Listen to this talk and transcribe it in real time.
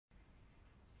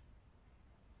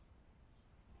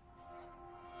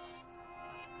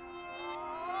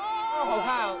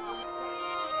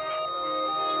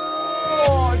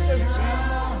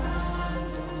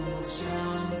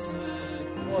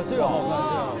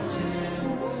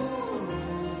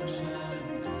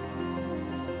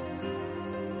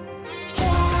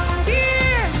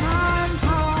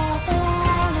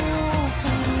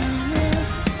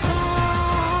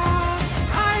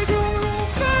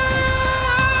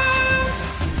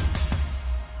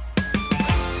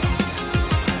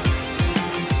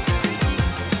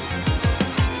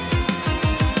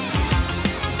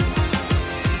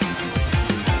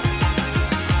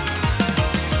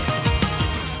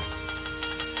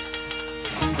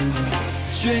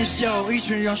学校一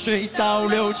群让水倒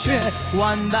流，却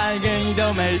万般给你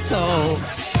都没凑。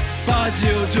把酒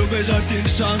就跪在地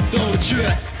上斗却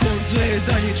梦醉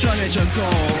在你穿越成空。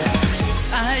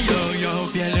爱悠悠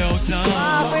别流动，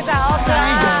爱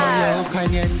悠悠快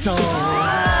念咒。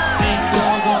你过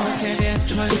过千年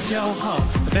春秋后，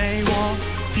被我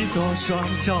紧锁双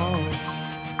手。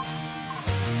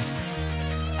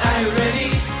Are you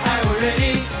ready? Are you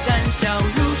ready? 胆小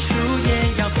如鼠也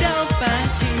要表白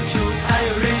清楚。Are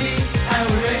you ready? Are you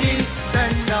ready? 难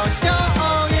道骄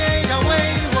傲也要为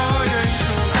我认输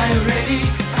 ？Are you ready?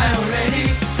 Are you ready?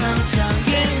 当强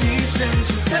言语伸出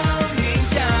腾云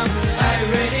驾雾。Are you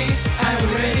ready? Are you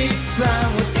ready? 把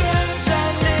我点燃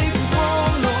泪不火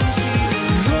龙起舞。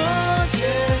若牵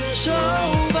手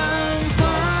繁华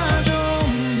中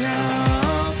飘，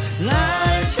来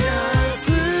相思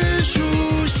树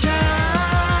下。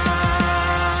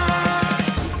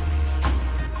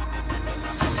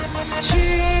却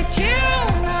叫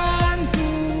难独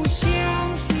相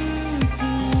思苦，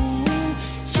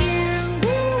千古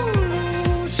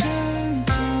如尘土。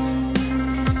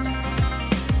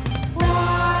花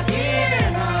蝶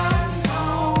难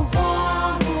逃花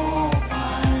落凡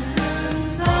人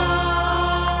呐，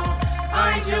爱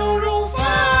就如凡。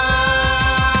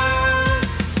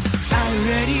Are you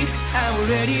ready? Are you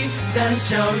ready? 胆小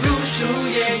如鼠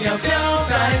也要表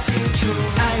白清楚。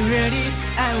Are you ready?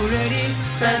 Are you ready?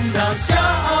 难道骄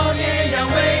傲也要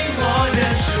为我认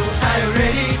输 ？Are you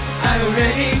ready? Are you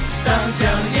ready? 当将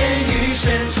言语伸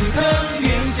出腾云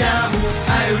驾雾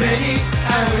 ？Are you ready?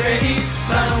 Are you ready?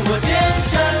 帮我点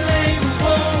燃泪舞火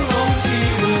龙起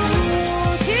舞。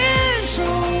牵手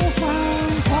繁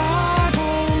华中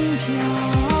飘，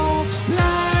来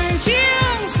相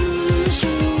思树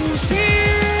下。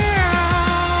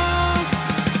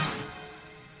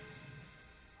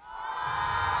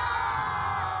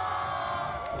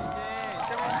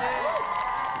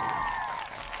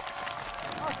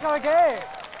给。